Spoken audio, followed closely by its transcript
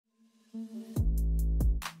Oh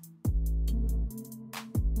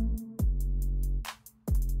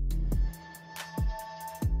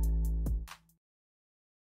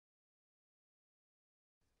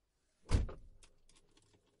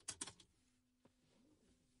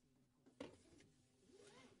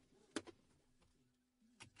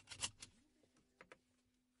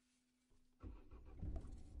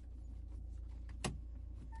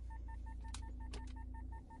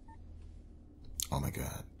my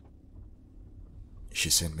god. She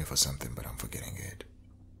sent me for something, but I'm forgetting it.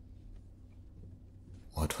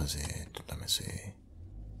 What was it? Let me see.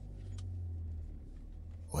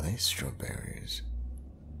 Were they strawberries?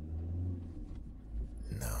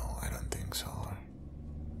 No, I don't think so.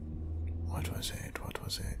 What was it? What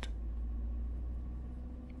was it?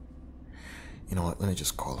 You know what? Let me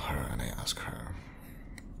just call her and I ask her.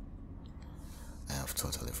 I have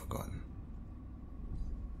totally forgotten.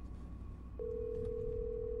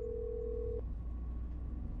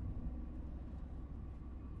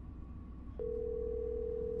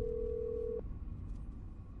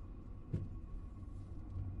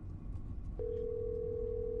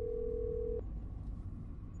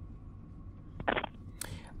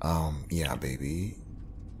 Yeah, baby.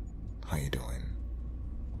 How you doing?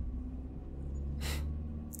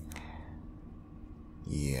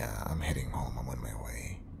 Yeah, I'm heading home. I'm on my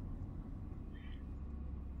way.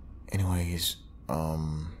 Anyways,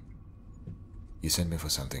 you sent me for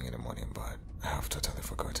something in the morning, but I have totally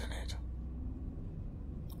forgotten it.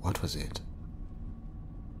 What was it?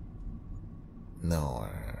 No,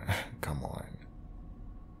 come on.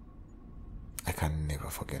 I can never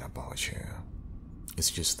forget about you. It's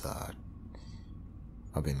just that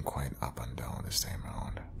I've been quite up and down this time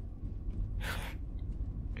around.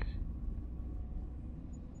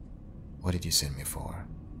 What did you send me for?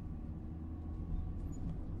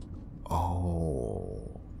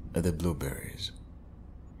 Oh, the blueberries.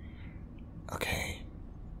 Okay.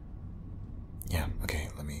 Yeah, okay,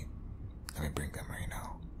 let me bring them right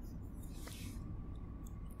now.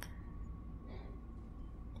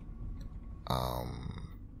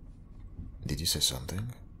 Did you say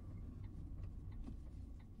something?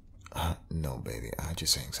 No, baby, I'm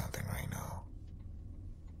just saying something right now.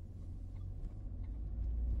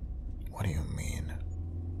 What do you mean?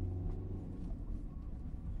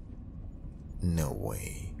 No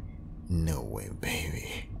way. No way,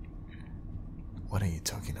 baby. What are you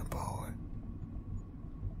talking about?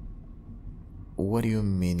 What do you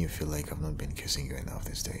mean you feel like I've not been kissing you enough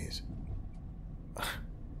these days?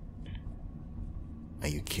 Are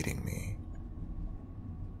you kidding me?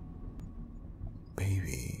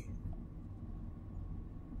 Baby.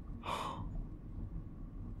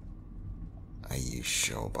 Are you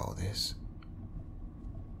sure about this?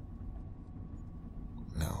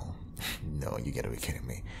 No. No, you gotta be kidding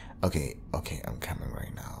me. Okay, I'm coming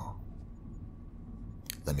right now.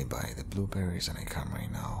 Let me buy the blueberries and I come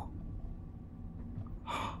right now.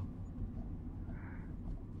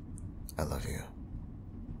 I love you.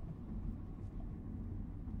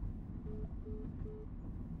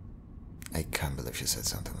 I can't believe she said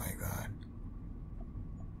something like that.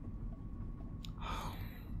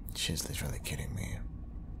 She's literally kidding me.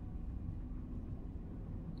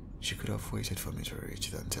 She could have waited for me to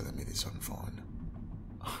reach than telling me this on phone.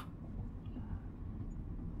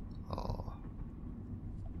 Oh.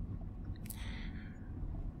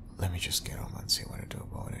 Let me just get home and see what I do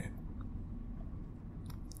about it.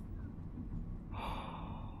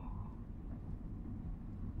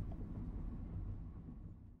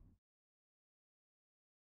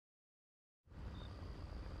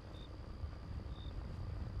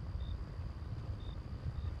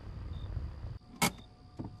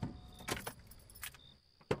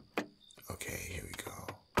 Okay, here we go.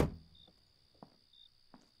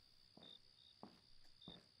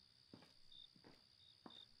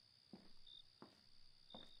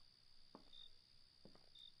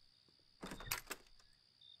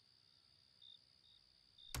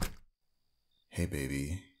 Hey,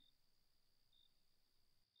 baby.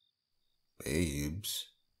 Babes.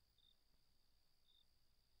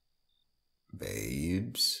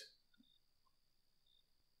 Babes.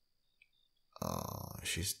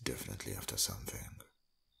 She's definitely after something.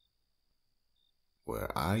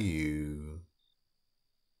 Where are you?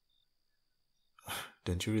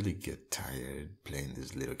 Don't you really get tired playing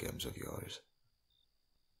these little games of yours?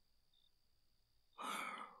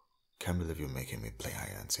 Can't believe you're making me play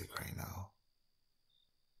hide and seek right now.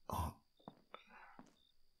 Oh,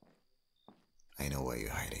 I know where you're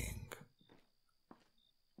hiding.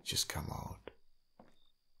 Just come out.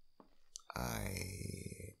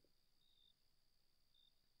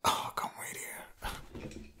 Oh, come right here.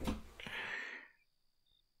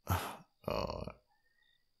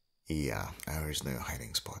 Yeah, I always know your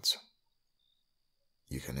hiding spots.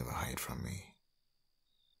 You can never hide from me.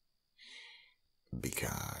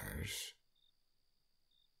 Because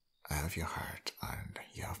I have your heart and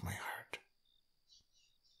you have my heart.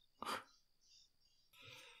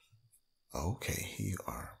 Okay, here you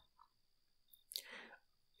are.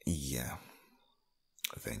 Yeah,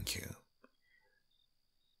 thank you.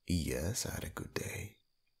 Yes, I had a good day.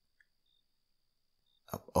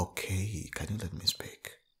 Okay, can you let me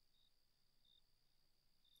speak?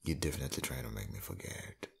 You're definitely trying to make me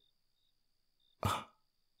forget.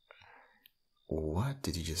 What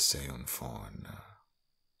did you just say on phone?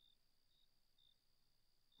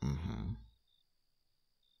 Mm-hmm.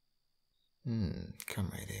 Come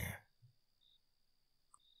right here.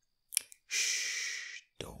 Shh,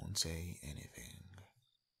 don't say anything.